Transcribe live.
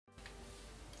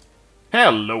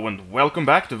Hello and welcome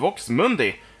back to Vox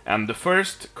Mundi and the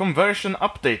first conversion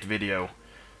update video.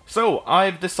 So,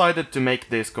 I've decided to make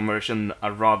this conversion a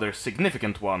rather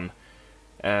significant one,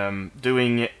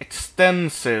 doing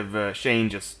extensive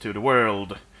changes to the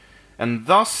world, and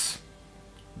thus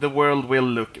the world will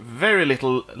look very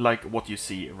little like what you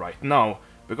see right now,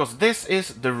 because this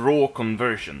is the raw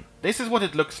conversion. This is what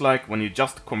it looks like when you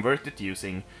just convert it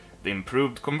using the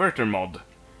improved converter mod.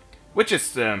 Which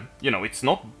is, it's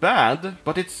not bad,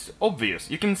 but it's obvious.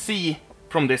 You can see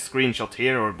from this screenshot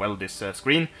here, or well, this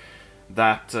screen,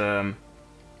 that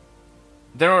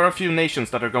there are a few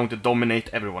nations that are going to dominate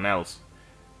everyone else.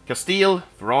 Castile,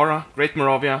 Ferrara, Great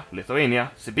Moravia,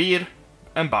 Lithuania, Sibir,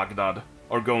 and Baghdad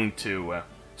are going to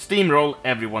steamroll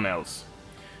everyone else.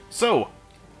 So,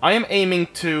 I am aiming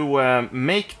to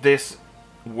make this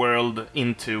world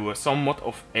into somewhat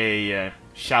of a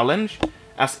challenge,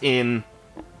 as in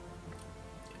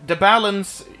the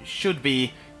balance should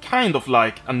be kind of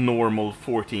like a normal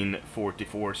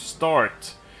 1444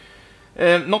 start.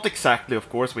 Not exactly, of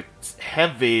course, with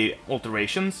heavy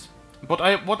alterations, but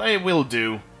what I will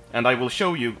do, and I will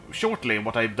show you shortly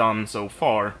what I've done so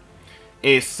far,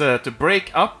 is to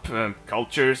break up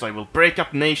cultures. I will break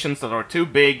up nations that are too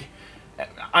big.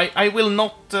 I will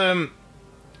not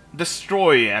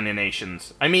destroy any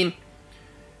nations. I mean,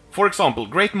 for example,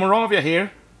 Great Moravia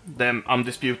here, the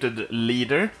undisputed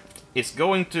leader, is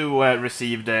going to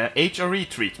receive the HRE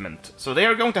treatment. So they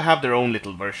are going to have their own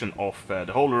little version of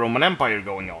the whole Roman Empire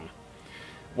going on.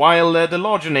 While the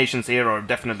larger nations here are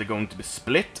definitely going to be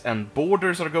split and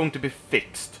borders are going to be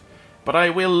fixed. But I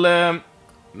will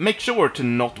make sure to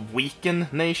not weaken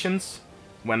nations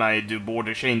when I do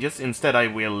border changes. Instead I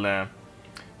will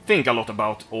think a lot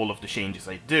about all of the changes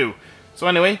I do. So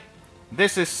anyway,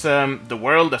 this is the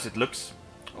world as it looks.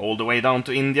 All the way down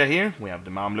to India here, we have the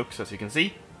Mamluks, as you can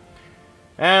see.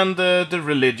 And the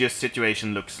religious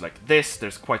situation looks like this.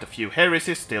 There's quite a few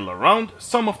heresies still around.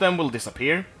 Some of them will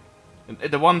disappear.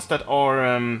 The ones that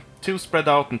are too spread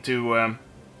out and too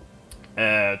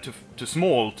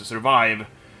small to survive,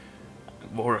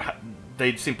 or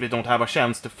they simply don't have a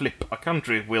chance to flip a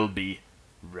country, will be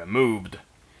removed.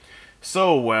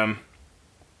 So,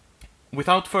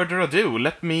 without further ado,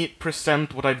 let me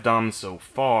present what I've done so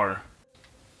far.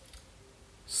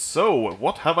 So,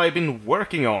 what have I been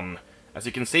working on? As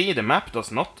you can see, the map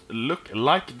does not look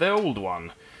like the old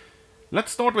one.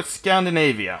 Let's start with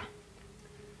Scandinavia.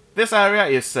 This area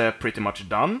is pretty much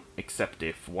done, except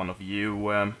if one of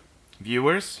you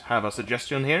viewers have a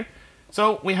suggestion here.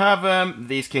 So, we have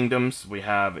these kingdoms, we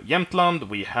have Jämtland,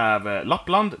 we have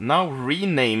Lapland, now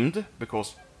renamed,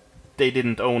 because they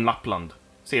didn't own Lapland.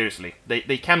 Seriously,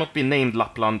 they cannot be named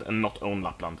Lapland and not own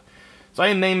Lapland. So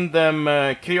I named them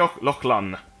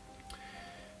Krioklochlan,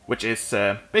 which is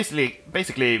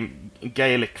basically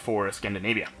Gaelic for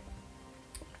Scandinavia.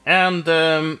 And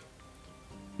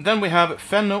then we have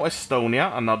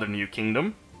Fenno-Estonia, another new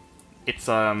kingdom. It's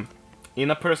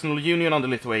in a personal union under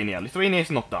Lithuania. Lithuania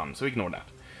is not done, so ignore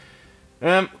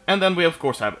that. And then we of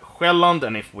course have Sjælland,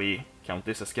 and if we count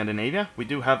this as Scandinavia, we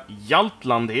do have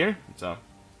Jaltland here. It's a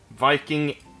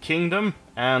Viking kingdom,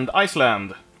 and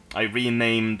Iceland. I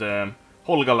renamed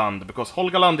Holgaland, because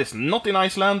Holgaland is not in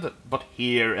Iceland, but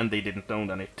here, and they didn't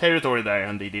own any territory there,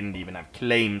 and they didn't even have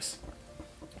claims.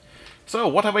 So,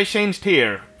 what have I changed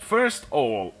here? First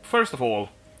of all,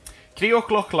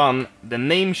 Krioklochlan, the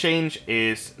name change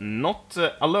is not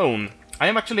alone. I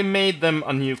have actually made them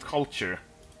a new culture.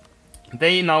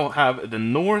 They now have the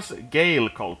Norse Gael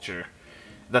culture,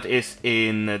 that is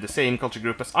in the same culture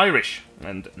group as Irish,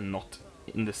 and not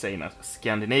in the same as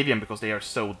Scandinavian, because they are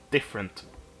so different.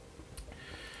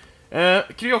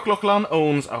 Krioklochlan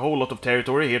owns a whole lot of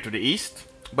territory here to the east,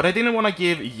 but I didn't want to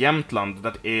give Jämtland,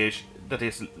 that is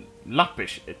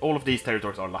Lappish. All of these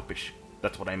territories are Lappish.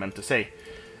 That's what I meant to say.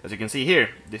 As you can see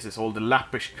here, this is all the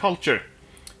Lappish culture.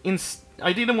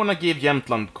 I didn't want to give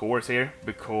Jämtland cores here,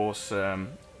 because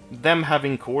them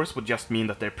having cores would just mean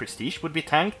that their prestige would be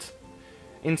tanked.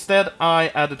 Instead,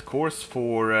 I added cores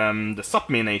for the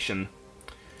Sapmi nation,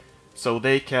 so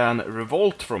they can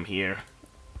revolt from here.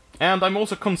 And I'm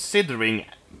also considering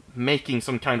making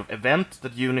some kind of event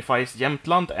that unifies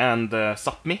Jämtland and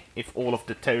Sapmi, if all of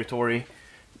the territories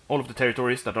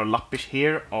that are Lappish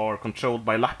here are controlled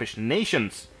by Lappish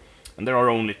nations. And there are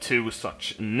only 2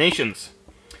 such nations.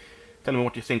 Tell me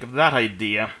what you think of that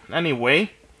idea.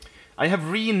 Anyway, I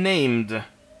have renamed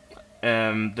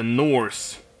the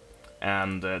Norse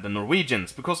and the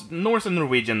Norwegians, because Norse and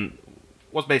Norwegian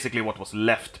was basically what was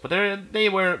left, but they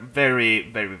were very,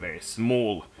 very, very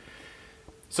small.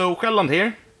 So Sjælland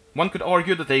here, one could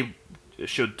argue that they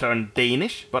should turn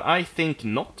Danish, but I think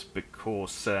not,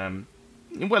 because,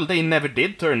 well, they never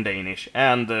did turn Danish,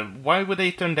 and why would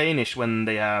they turn Danish when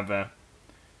they have,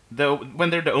 when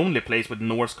they're the only place with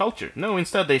Norse culture? No,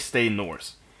 instead they stay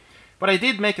Norse. But I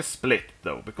did make a split,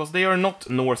 though, because they are not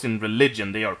Norse in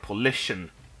religion, they are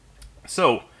Paulician.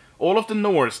 So, all of the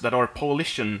Norse that are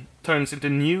Paulician turns into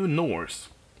New Norse,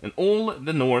 and all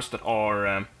the Norse that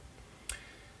are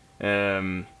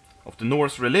of the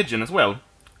Norse religion as well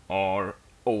are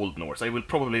Old Norse. I will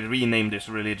probably rename this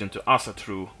religion to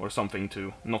Asatru or something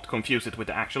to not confuse it with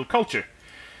the actual culture.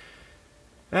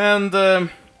 And,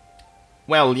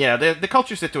 well, yeah, the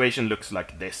culture situation looks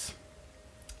like this.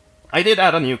 I did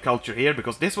add a new culture here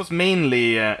because this was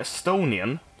mainly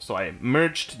Estonian, so I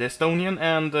merged the Estonian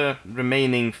and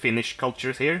remaining Finnish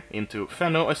cultures here into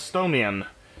Fenno-Estonian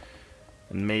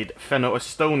and made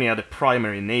Fenno-Estonia the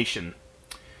primary nation.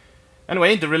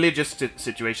 Anyway, the religious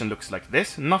situation looks like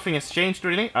this. Nothing has changed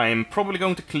really. I am probably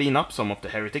going to clean up some of the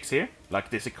heretics here, like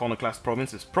this iconoclast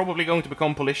province is probably going to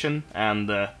become Paulician,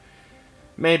 and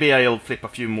maybe I'll flip a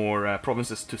few more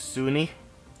provinces to Sunni.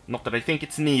 Not that I think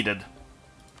it's needed.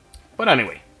 But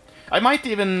anyway, I might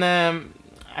even,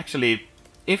 actually,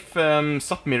 if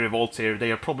Sapmi revolts here,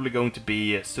 they are probably going to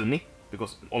be Sunni,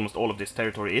 because almost all of this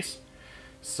territory is.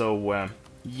 So,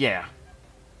 yeah.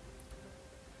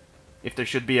 If there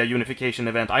should be a unification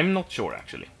event, I'm not sure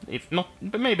actually. If not,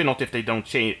 but maybe not if they don't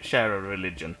share a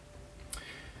religion.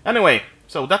 Anyway,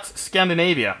 so that's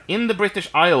Scandinavia. In the British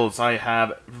Isles I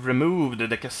have removed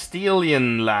the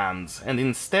Castilian lands, and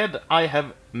instead I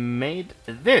have made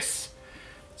this.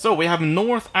 So we have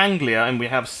North Anglia and we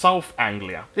have South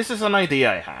Anglia. This is an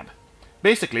idea I had.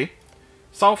 Basically,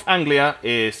 South Anglia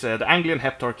is the Anglian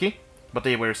Heptarchy, but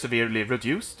they were severely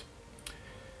reduced.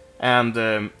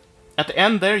 And at the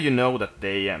end there, you know that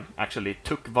they actually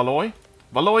took Valois.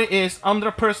 Valois is under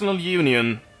a personal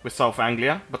union with South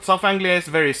Anglia, but South Anglia is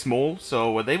very small,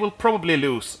 so they will probably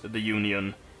lose the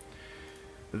union.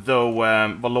 Though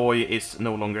Valois is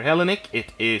no longer Hellenic,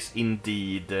 it is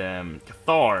indeed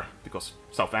Cathar, because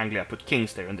South Anglia put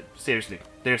kings there, and seriously,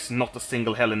 there's not a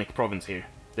single Hellenic province here.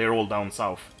 They're all down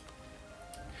south.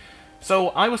 So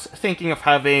I was thinking of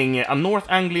having a North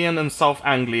Anglian and South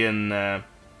Anglian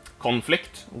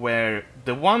conflict, where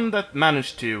the one that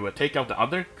managed to take out the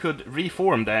other could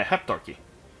reform the Heptarchy.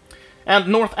 And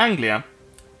North Anglia,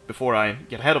 before I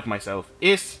get ahead of myself,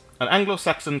 is an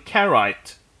Anglo-Saxon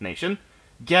Karaite nation,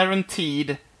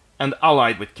 guaranteed and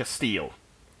allied with Castile.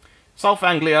 South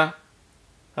Anglia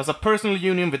has a personal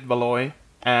union with Valois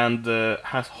and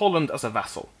has Holland as a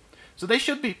vassal. So they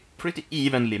should be pretty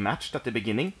evenly matched at the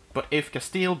beginning, but if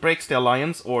Castile breaks the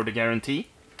alliance or the guarantee,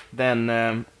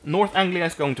 then North Anglia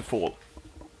is going to fall.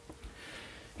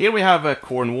 Here we have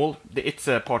Cornwall. It's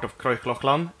a part of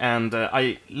Croiklochlan, and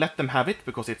I let them have it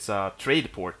because it's a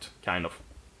trade port, kind of.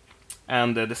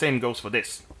 And the same goes for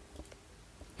this.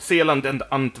 Zeeland and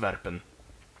Antwerpen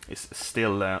is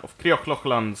still of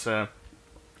Croiklochlan's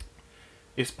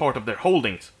is part of their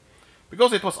holdings,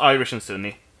 because it was Irish and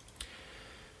Sunni.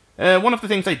 One of the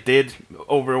things I did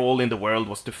overall in the world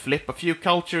was to flip a few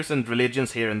cultures and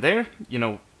religions here and there. You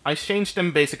know, I changed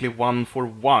them basically one for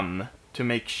one to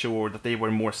make sure that they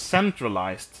were more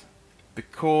centralized.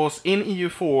 Because in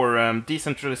EU4,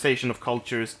 decentralization of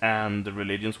cultures and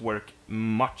religions work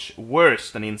much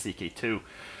worse than in CK2.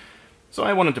 So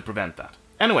I wanted to prevent that.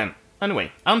 Anyway,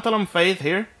 Antalam Faith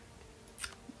here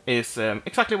is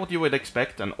exactly what you would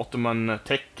expect, an Ottoman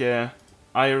tech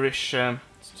Irish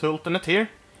sultanate here.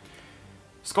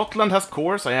 Scotland has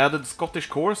cores. I added Scottish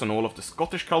cores on all of the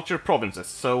Scottish culture provinces,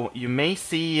 so you may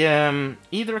see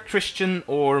either a Christian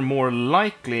or more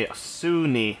likely a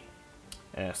Sunni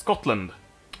Scotland.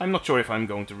 I'm not sure if I'm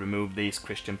going to remove these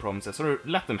Christian provinces or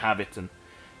let them have it and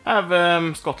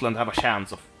have Scotland have a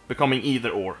chance of becoming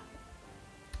either or.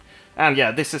 And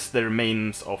yeah, this is the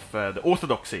remains of the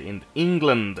Orthodoxy in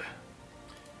England.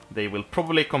 They will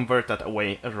probably convert that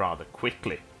away rather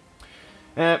quickly.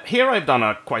 Here I've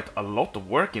done quite a lot of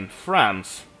work in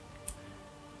France.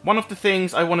 One of the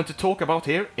things I wanted to talk about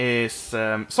here is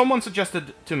someone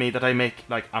suggested to me that I make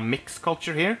like a mix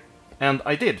culture here, and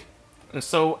I did.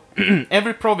 So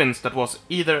every province that was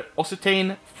either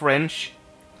Occitane, French,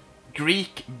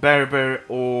 Greek, Berber,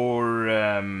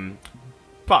 or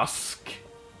Basque,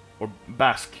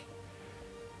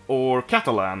 or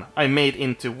Catalan, I made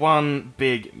into one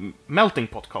big melting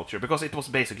pot culture, because it was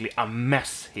basically a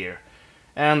mess here.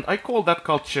 And I called that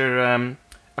culture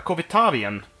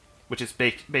Akovitavian, which is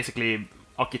basically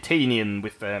Aquitanian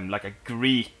with like a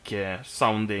Greek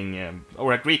sounding,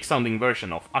 or a Greek sounding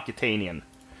version of Aquitanian.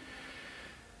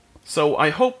 So I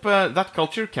hope that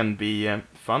culture can be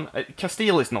fun.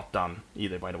 Castile is not done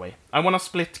either, by the way. I want to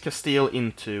split Castile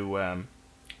into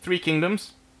 3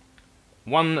 kingdoms.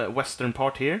 One western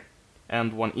part here,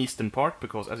 and one eastern part,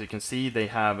 because as you can see they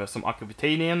have some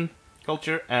Aquitanian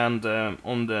culture, and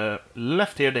on the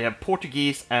left here they have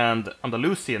Portuguese and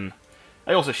Andalusian.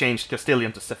 I also changed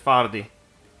Castilian to Sephardi,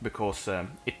 because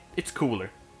it's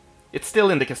cooler. It's still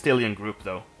in the Castilian group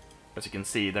though. As you can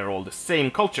see, they're all the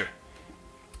same culture.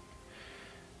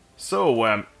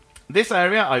 So, this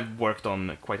area I've worked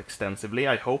on quite extensively.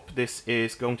 I hope this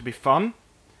is going to be fun.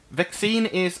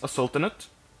 Vexin is a sultanate.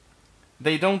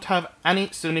 They don't have any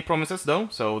Sunni provinces though,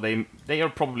 so they are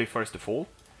probably first to fall.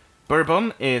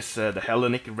 Bourbon is the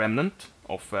Hellenic remnant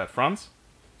of France.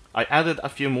 I added a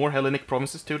few more Hellenic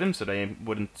provinces to them, so they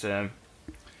wouldn't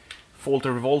fall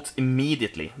to revolt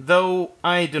immediately. Though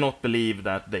I do not believe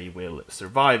that they will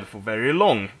survive for very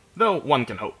long, though one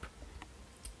can hope.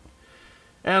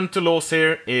 And Toulouse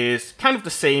here is kind of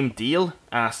the same deal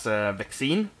as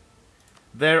Vexin.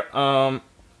 They're a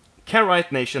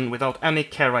Karaite nation without any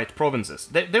Karaite provinces.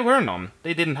 There were none.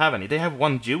 They didn't have any. They have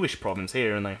one Jewish province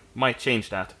here, and I might change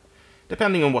that,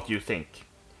 depending on what you think.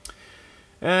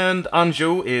 And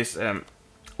Anjou is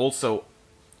also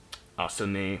a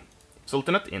Sunni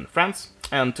sultanate in France.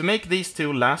 And to make these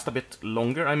two last a bit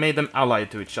longer, I made them allied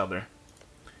to each other.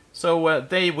 So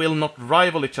they will not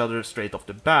rival each other straight off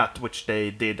the bat, which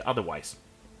they did otherwise.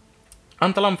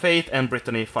 Antalam Faith and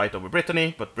Brittany fight over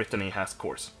Brittany, but Brittany has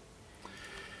cores.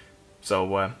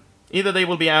 So either they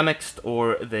will be annexed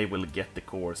or they will get the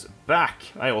cores back.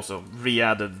 I also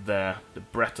re-added the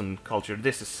Breton culture.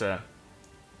 This is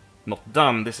not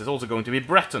done. This is also going to be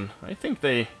Breton. I think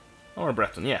they are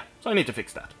Breton, yeah. So I need to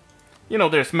fix that. You know,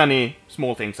 there's many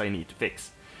small things I need to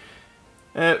fix.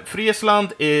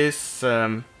 Friesland is...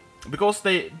 because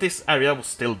this area was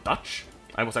still Dutch,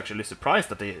 I was actually surprised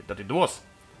that it was.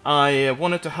 I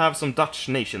wanted to have some Dutch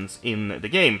nations in the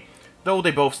game, though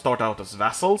they both start out as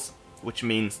vassals, which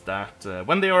means that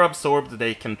when they are absorbed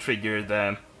they can trigger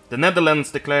the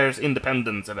Netherlands declares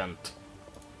independence event.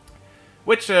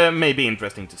 Which may be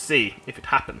interesting to see, if it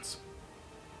happens.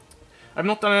 I've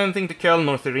not done anything to Köln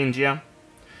or Thuringia,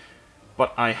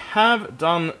 but I have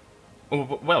done...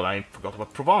 Oh, well, I forgot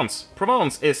about Provence.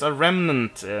 Provence is a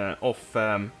remnant of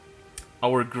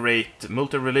our great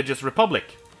multi-religious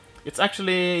republic. It's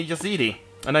actually Yazidi,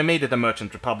 and I made it a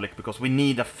merchant republic because we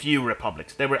need a few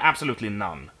republics. There were absolutely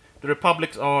none. The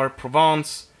republics are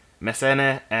Provence,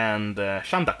 Messene, and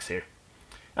Chandax here.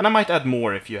 And I might add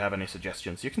more if you have any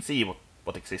suggestions. You can see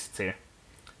what exists here.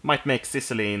 Might make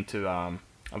Sicily into a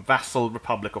vassal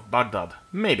republic of Baghdad.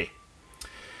 Maybe.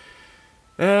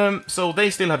 So they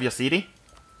still have Yazidi,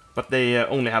 but they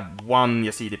only have one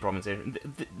Yazidi province here.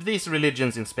 These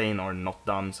religions in Spain are not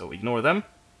done, so ignore them.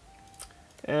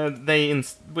 They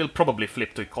will probably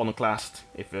flip to Iconoclast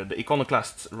if the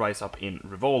Iconoclasts rise up in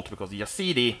revolt, because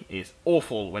Yazidi is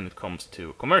awful when it comes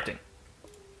to converting.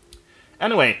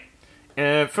 Anyway,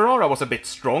 Ferrara was a bit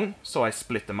strong, so I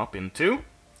split them up in two,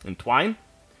 in Twine.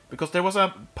 Because there was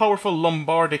a powerful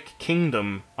Lombardic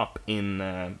kingdom up in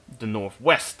the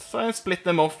northwest, so I split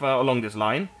them off along this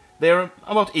line. They are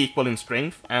about equal in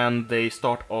strength, and they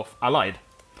start off allied.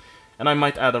 And I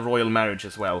might add a royal marriage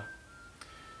as well.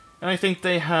 And I think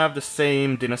they have the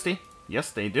same dynasty.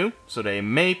 Yes, they do. So they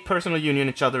may personal union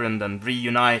each other and then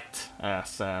reunite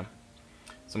as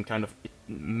some kind of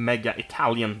mega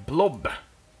Italian blob.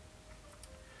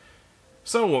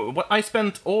 So, I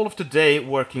spent all of today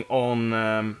working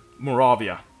on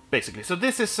Moravia, basically. So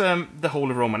this is the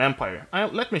Holy Roman Empire.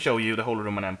 Let me show you the Holy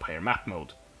Roman Empire map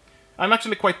mode. I'm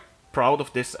actually quite proud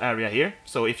of this area here,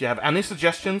 so if you have any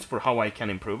suggestions for how I can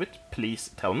improve it,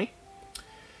 please tell me.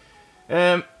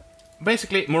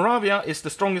 Basically, Moravia is the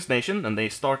strongest nation, and they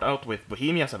start out with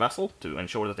Bohemia as a vassal to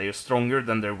ensure that they are stronger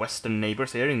than their western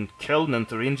neighbors here in Köln and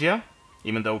Thuringia,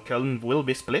 even though Köln will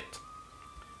be split.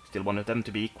 Still wanted them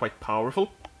to be quite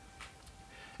powerful.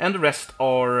 And the rest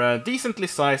are decently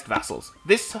sized vassals.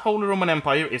 This Holy Roman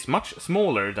Empire is much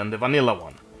smaller than the vanilla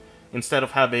one. Instead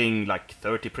of having like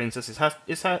 30 princes, it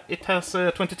has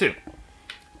 22.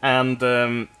 And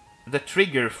the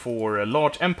trigger for a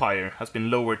large empire has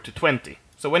been lowered to 20.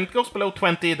 So when it goes below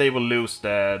 20, they will lose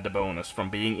the bonus from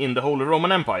being in the Holy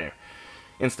Roman Empire.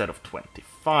 Instead of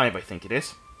 25, I think it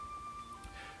is.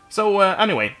 So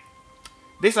anyway,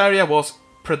 this area was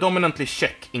predominantly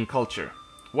Czech in culture.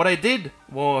 What I did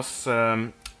was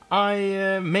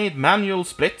I made manual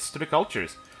splits to the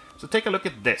cultures. So take a look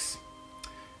at this.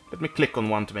 Let me click on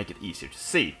one to make it easier to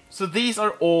see. So these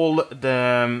are all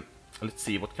the... let's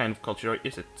see, what kind of culture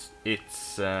is it?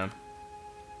 It's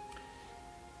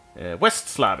West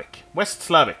Slavic. West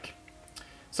Slavic.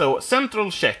 So,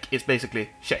 Central Czech is basically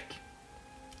Czech.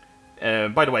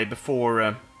 By the way,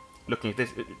 before looking at this,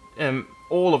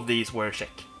 all of these were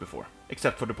Czech before,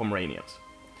 except for the Pomeranians.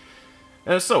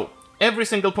 So, every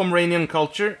single Pomeranian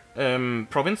culture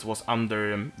province was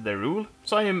under their rule,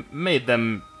 so I made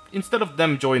them, instead of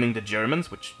them joining the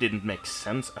Germans, which didn't make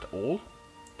sense at all,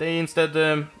 they instead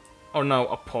are now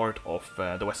a part of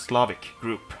the West Slavic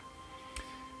group.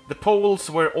 The Poles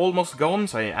were almost gone,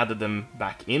 so I added them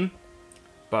back in.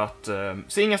 But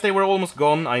seeing as they were almost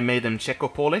gone, I made them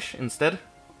Czecho-Polish instead.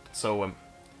 So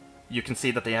you can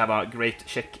see that they have a great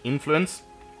Czech influence.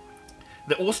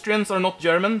 The Austrians are not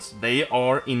Germans, they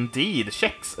are indeed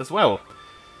Czechs as well.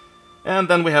 And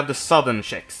then we have the southern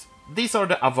Czechs. These are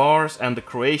the Avars and the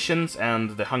Croatians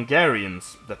and the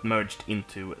Hungarians that merged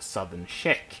into southern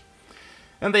Czech.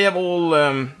 And they all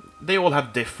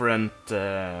have different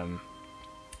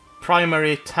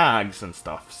primary tags and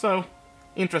stuff, so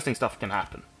interesting stuff can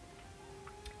happen.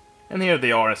 And here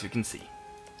they are, as you can see.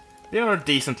 They are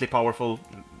decently powerful,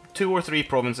 2 or 3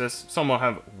 provinces, some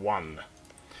have 1.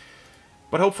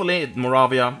 But hopefully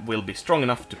Moravia will be strong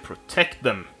enough to protect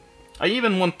them. I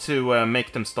even want to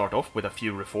make them start off with a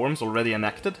few reforms already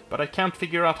enacted, but I can't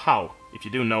figure out how. If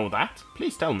you do know that,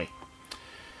 please tell me.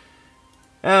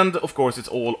 And of course it's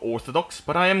all Orthodox,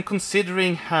 but I am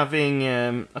considering having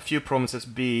a few provinces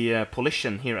be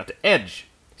Paulician here at the edge,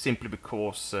 simply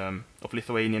because of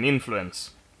Lithuanian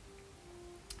influence,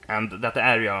 and that the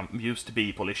area used to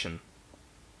be Paulician.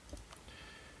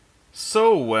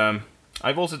 So,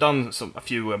 I've also done a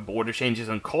few border changes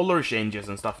and color changes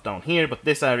and stuff down here, but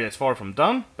this area is far from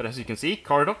done. But as you can see,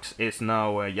 Cardox is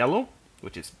now yellow,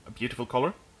 which is a beautiful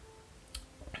color.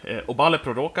 Obale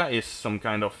Proroka is some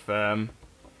kind of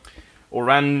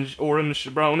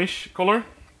orange-brownish color.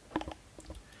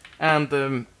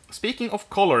 And speaking of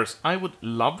colors, I would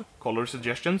love color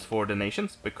suggestions for the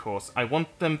nations, because I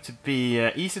want them to be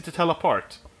easy to tell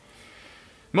apart.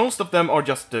 Most of them are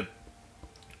just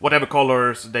whatever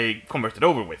colors they converted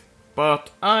over with.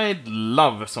 But I'd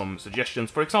love some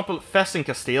suggestions. For example, Fez and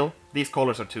Castile, these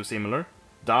colors are too similar.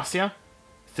 Dacia,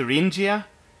 Thuringia,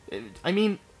 I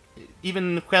mean,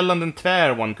 even Själland and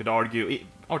Tver, one could argue,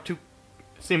 are too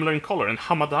similar in color. And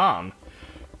Hamadan,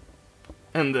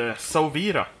 and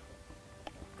Sauvira.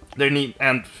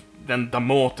 And then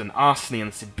Damot and Asni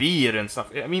and Sibir and stuff.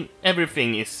 I mean,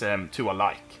 everything is too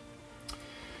alike.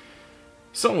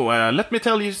 So, let me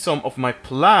tell you some of my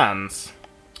plans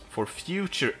for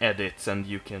future edits, and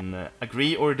you can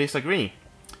agree or disagree.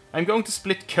 I'm going to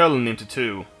split Köln into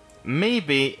 2.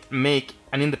 Maybe make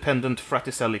an independent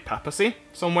Fraticelli papacy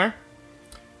somewhere.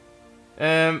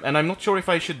 And I'm not sure if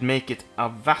I should make it a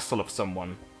vassal of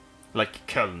someone, like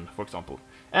Köln, for example.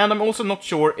 And I'm also not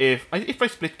sure if I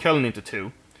split Köln into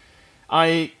 2,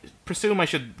 I presume I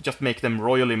should just make them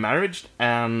royally married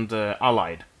and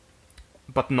allied,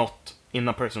 but not in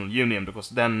a personal union, because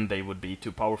then they would be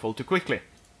too powerful too quickly.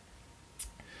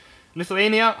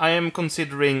 Lithuania, I am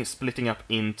considering splitting up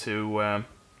into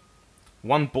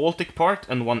one Baltic part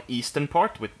and one eastern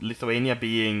part, with Lithuania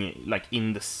being like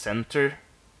in the center,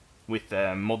 with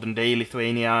modern day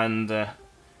Lithuania and a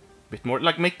bit more,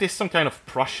 like make this some kind of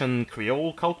Prussian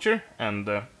Creole culture, and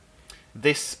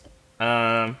this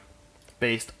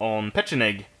based on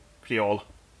Pecheneg Creole.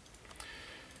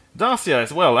 Dacia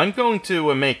as well, I'm going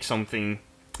to make something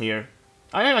here.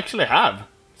 I actually have.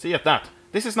 See at that.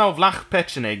 This is now Vlach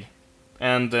Pecheneg,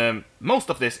 and most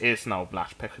of this is now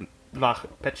Vlach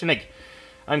Pecheneg.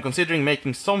 I'm considering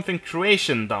making something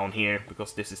Croatian down here,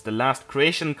 because this is the last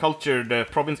Croatian cultured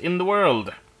province in the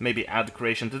world. Maybe add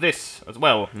Croatian to this as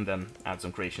well, and then add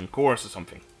some Croatian cores or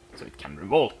something, so it can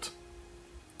revolt.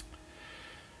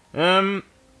 What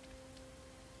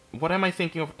am I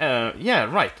thinking of? Yeah,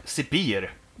 right, Sibir.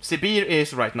 Sibir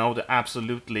is right now the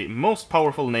absolutely most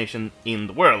powerful nation in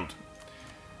the world.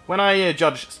 When I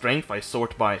judge strength, I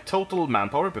sort by total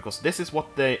manpower, because this is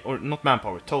what they... or not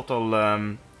manpower,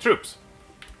 total troops.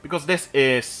 Because this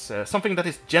is something that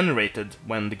is generated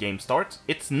when the game starts.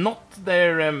 It's not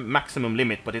their maximum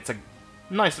limit, but it's a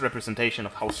nice representation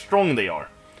of how strong they are.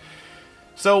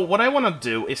 So what I want to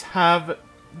do is have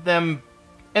them...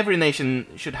 every nation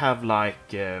should have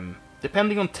like...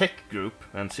 depending on tech group,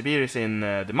 and Sibir is in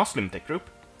the Muslim tech group,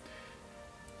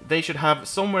 they should have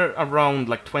somewhere around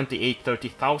like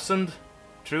 28-30,000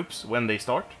 troops when they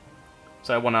start.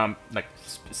 So I want to like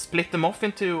split them off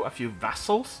into a few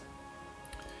vassals,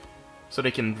 so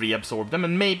they can reabsorb them,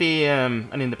 and maybe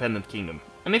an independent kingdom.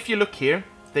 And if you look here,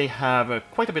 they have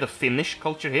quite a bit of Finnish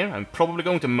culture here. I'm probably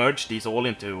going to merge these all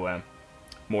into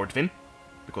Mordvin,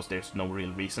 because there's no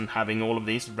real reason having all of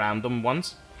these random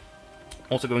ones.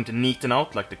 Also going to neaten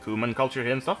out like the Cuman culture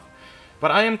here and stuff. But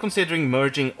I am considering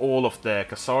merging all of the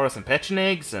Khazaras and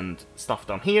Pechenegs and stuff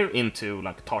down here into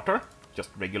like Tartar, just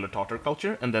regular Tartar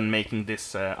culture, and then making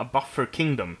this a buffer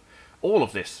kingdom. All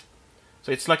of this.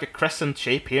 So it's like a crescent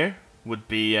shape here, would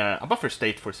be a buffer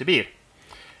state for Sibir.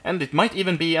 And it might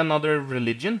even be another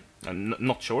religion, I'm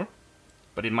not sure.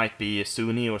 But it might be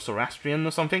Sunni or Zoroastrian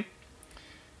or something.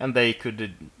 And they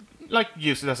could like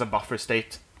use it as a buffer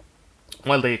state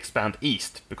while they expand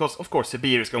east. Because of course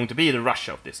Sibir is going to be the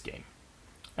Russia of this game.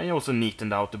 I also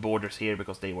neatened out the borders here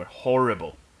because they were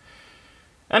horrible.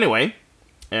 Anyway,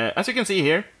 as you can see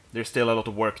here, there's still a lot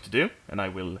of work to do. And I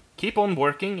will keep on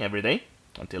working every day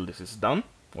until this is done,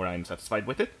 or I'm satisfied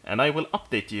with it. And I will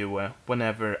update you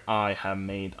whenever I have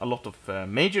made a lot of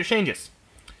major changes.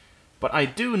 But I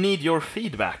do need your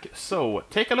feedback, so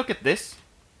take a look at this.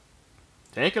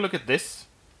 Take a look at this.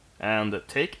 And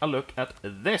take a look at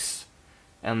this.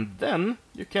 And then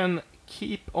you can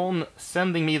keep on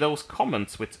sending me those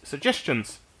comments with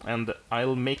suggestions. And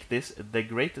I'll make this the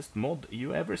greatest mod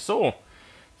you ever saw.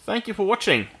 Thank you for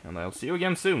watching, and I'll see you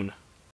again soon.